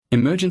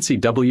Emergency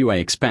WA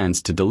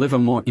expands to deliver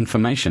more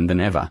information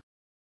than ever.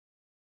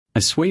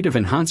 A suite of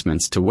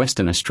enhancements to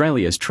Western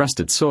Australia's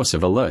trusted source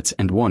of alerts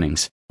and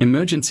warnings,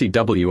 Emergency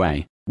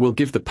WA, will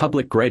give the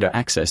public greater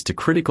access to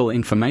critical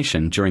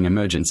information during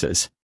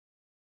emergencies.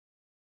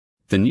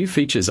 The new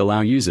features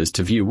allow users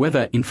to view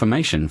weather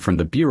information from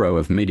the Bureau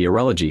of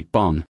Meteorology,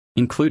 BOM,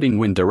 including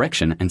wind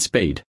direction and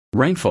speed,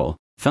 rainfall,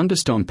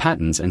 thunderstorm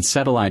patterns and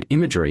satellite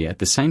imagery at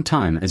the same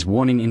time as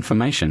warning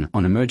information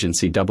on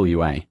Emergency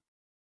WA.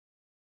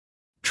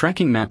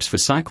 Tracking maps for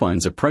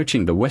cyclones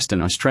approaching the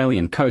Western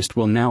Australian coast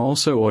will now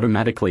also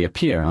automatically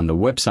appear on the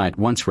website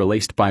once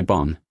released by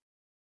BOM.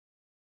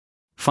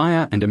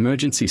 Fire and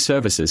Emergency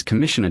Services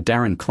Commissioner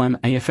Darren Clem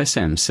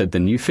AFSM said the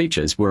new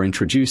features were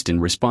introduced in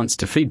response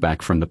to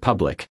feedback from the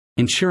public,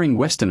 ensuring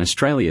Western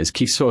Australia's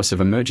key source of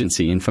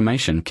emergency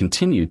information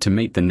continued to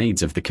meet the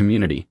needs of the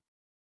community.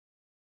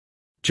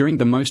 During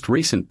the most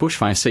recent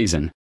bushfire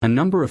season, a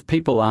number of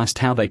people asked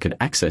how they could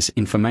access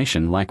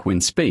information like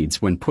wind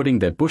speeds when putting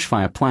their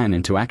bushfire plan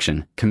into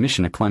action,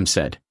 Commissioner Clem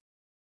said.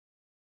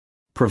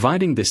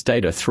 Providing this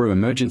data through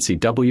Emergency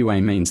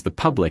WA means the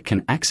public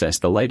can access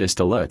the latest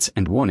alerts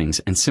and warnings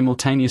and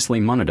simultaneously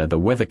monitor the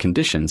weather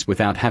conditions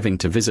without having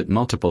to visit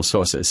multiple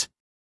sources.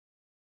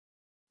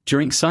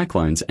 During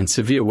cyclones and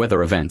severe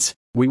weather events,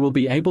 we will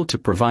be able to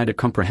provide a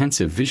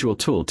comprehensive visual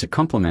tool to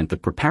complement the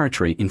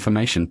preparatory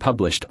information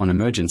published on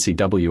Emergency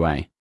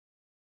WA.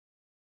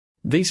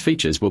 These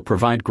features will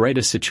provide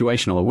greater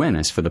situational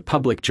awareness for the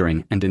public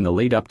during and in the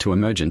lead-up to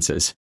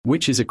emergencies,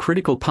 which is a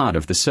critical part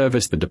of the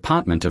service the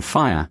Department of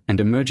Fire and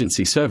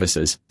Emergency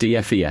Services,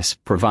 DFES,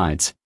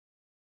 provides.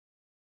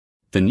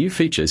 The new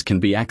features can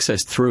be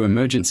accessed through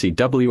Emergency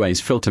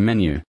WA's filter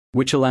menu,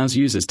 which allows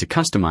users to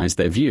customize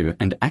their view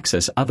and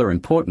access other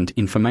important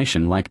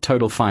information like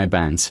total fire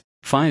bans,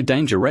 fire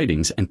danger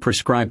ratings and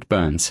prescribed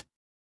burns.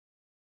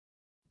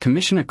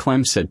 Commissioner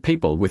Clem said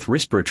people with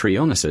respiratory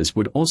illnesses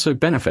would also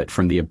benefit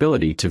from the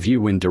ability to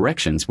view wind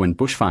directions when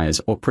bushfires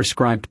or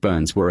prescribed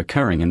burns were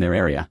occurring in their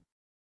area.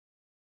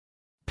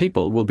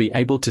 People will be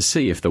able to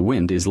see if the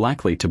wind is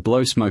likely to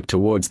blow smoke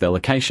towards their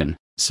location,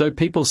 so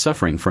people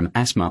suffering from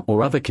asthma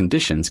or other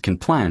conditions can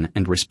plan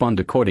and respond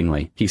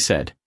accordingly, he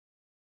said.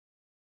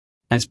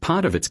 As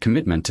part of its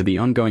commitment to the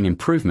ongoing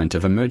improvement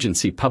of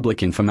emergency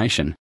public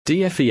information,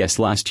 DFES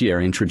last year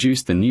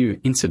introduced the new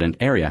Incident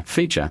Area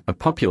feature, a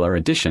popular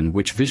addition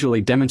which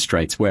visually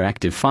demonstrates where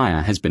active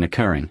fire has been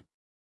occurring.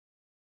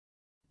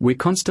 We're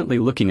constantly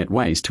looking at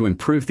ways to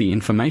improve the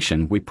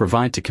information we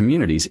provide to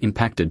communities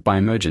impacted by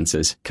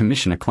emergencies,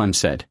 Commissioner Clem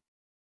said.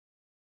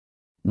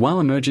 While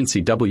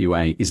Emergency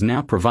WA is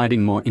now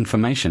providing more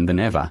information than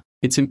ever,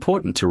 it's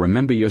important to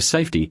remember your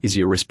safety is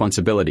your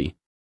responsibility.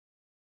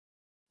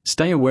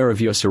 Stay aware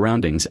of your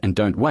surroundings and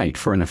don't wait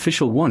for an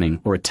official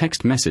warning or a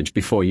text message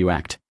before you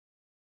act.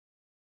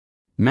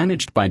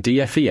 Managed by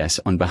DFES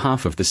on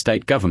behalf of the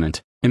state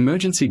government,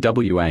 Emergency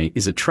WA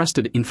is a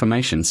trusted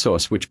information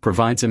source which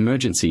provides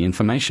emergency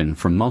information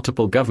from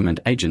multiple government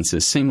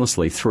agencies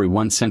seamlessly through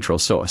one central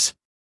source.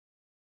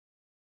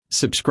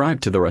 Subscribe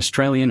to the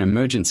Australian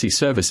Emergency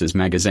Services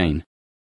magazine.